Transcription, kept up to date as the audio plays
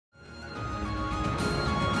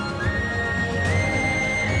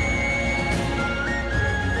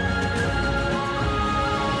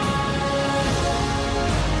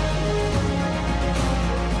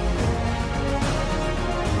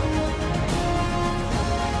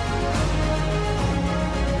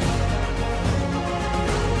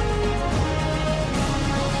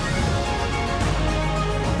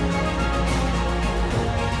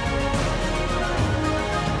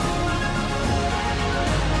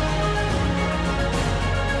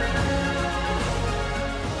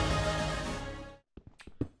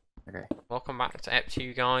welcome back to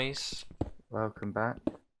EP2, guys. Welcome back.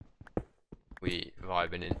 We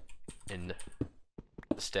vibing in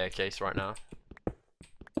the staircase right now.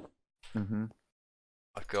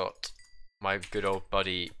 I've got my good old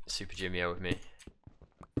buddy Super Jimmy here with me.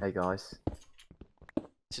 Hey guys.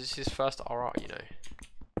 This is his first RR, you know.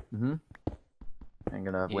 I'm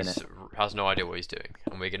gonna win it. Has no idea what he's doing,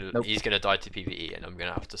 and he's gonna die to PvE, and I'm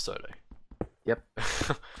gonna have to solo. Yep.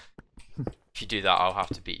 If you do that, I'll have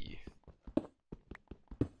to beat you.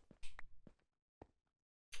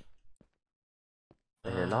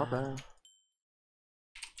 Hey, lava.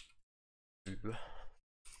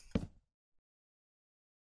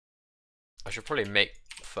 I should probably make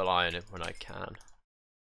full iron when I can.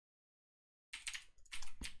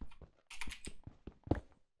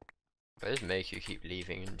 But it does make you keep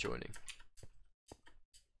leaving and joining.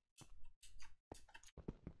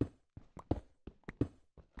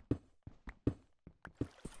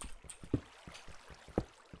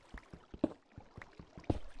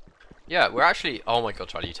 Yeah, we're actually. Oh my god,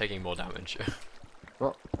 Charlie, you're taking more damage.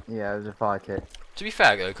 What? Yeah, it was a fire kit. To be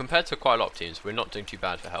fair, though, compared to quite a lot of teams, we're not doing too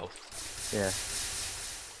bad for health. Yeah.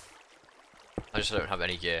 I just don't have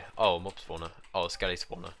any gear. Oh, mob spawner. Oh, skelly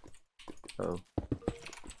spawner. Oh.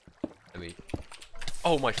 Let me.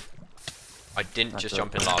 Oh my. I didn't just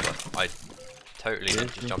jump in lava. I totally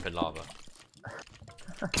didn't just jump in lava.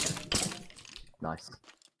 Nice.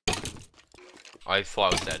 I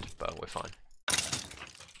thought I was dead, but we're fine.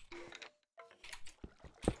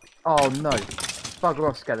 Oh no! Bugger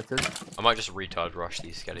off, skeleton. I might just retard rush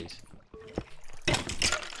these skellies.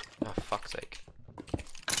 Oh, fuck's sake.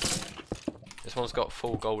 This one's got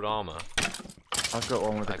full gold armor. I've got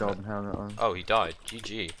one with a golden helmet on. Oh, he died.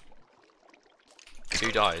 GG.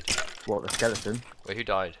 Who died? What, the skeleton? Wait, who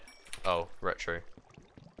died? Oh, retro.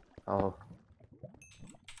 Oh.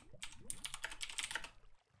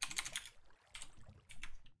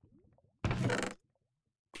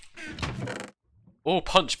 Oh,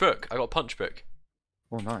 punch book! I got a punch book.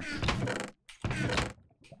 Oh, nice.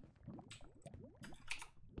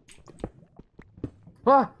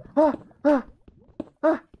 Ah! Ah! Ah!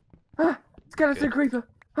 Ah! Ah! Skeleton Good. creeper!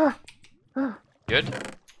 Ah! Ah! Good?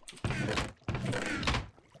 I'm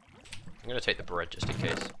gonna take the bread just in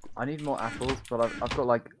case. I need more apples, but I've got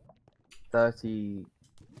like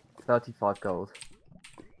 35 gold.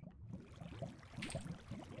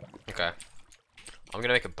 Okay. I'm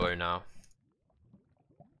gonna make a bow now.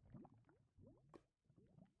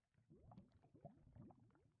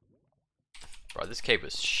 Bro, this cave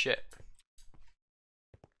was shit.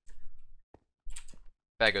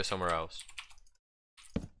 Better go somewhere else.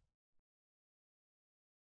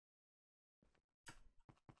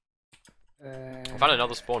 I found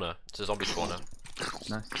another spawner. It's a zombie spawner.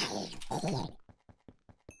 Nice.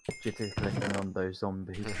 Jitter clicking on those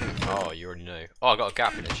zombies. Oh, you already know. Oh, I got a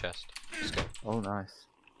gap in the chest. Let's go. Oh, nice.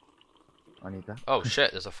 I need that. Oh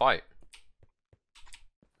shit, there's a fight.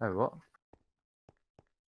 Oh, what?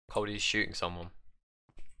 Cody's shooting someone.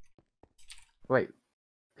 Wait.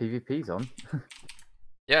 PvP's on?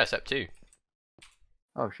 Yeah, step 2.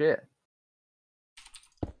 Oh, shit.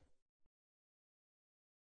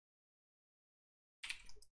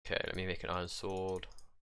 Okay, let me make an iron sword.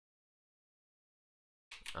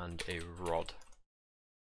 And a rod.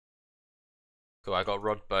 Cool, I got a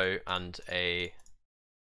rod bow and a...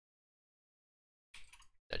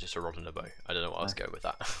 Yeah, just a rod and a bow. I don't know what else to go with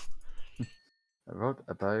that. A rod,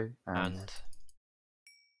 a bow, And...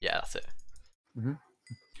 Yeah, that's it.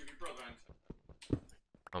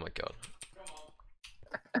 Oh my god.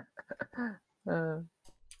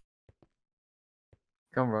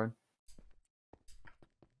 Come on.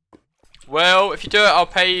 Well, if you do it, I'll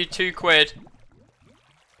pay you £2.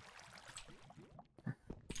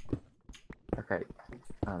 Okay.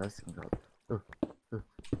 Oh, there's some gold.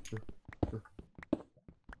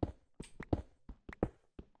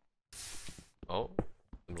 Oh,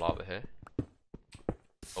 some lava here.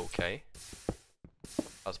 Okay.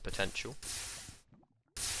 That's potential.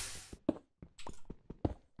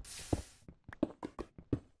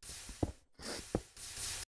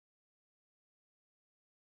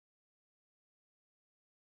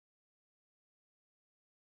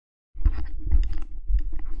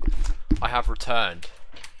 I have returned.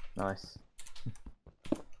 Nice.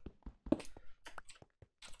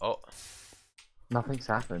 Oh, Nothing's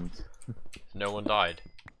happened. no one died.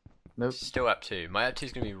 Nope. Still EP2. My EP2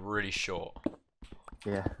 is going to be really short.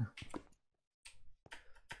 Yeah.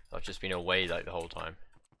 I've just been away like the whole time.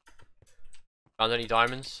 Found any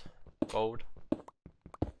diamonds? Gold?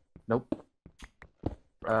 Nope.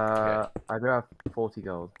 Okay. I do have 40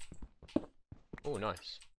 gold. Oh,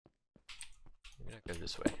 nice. I'm gonna go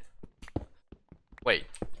this way. Wait,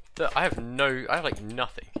 I have like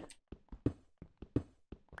nothing.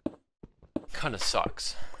 Kinda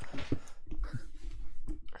sucks.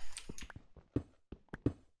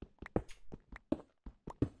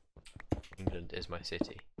 England is my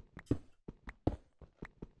city.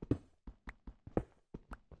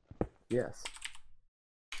 Yes.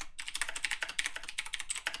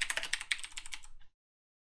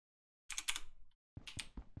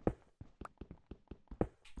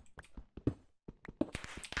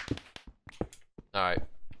 Alright.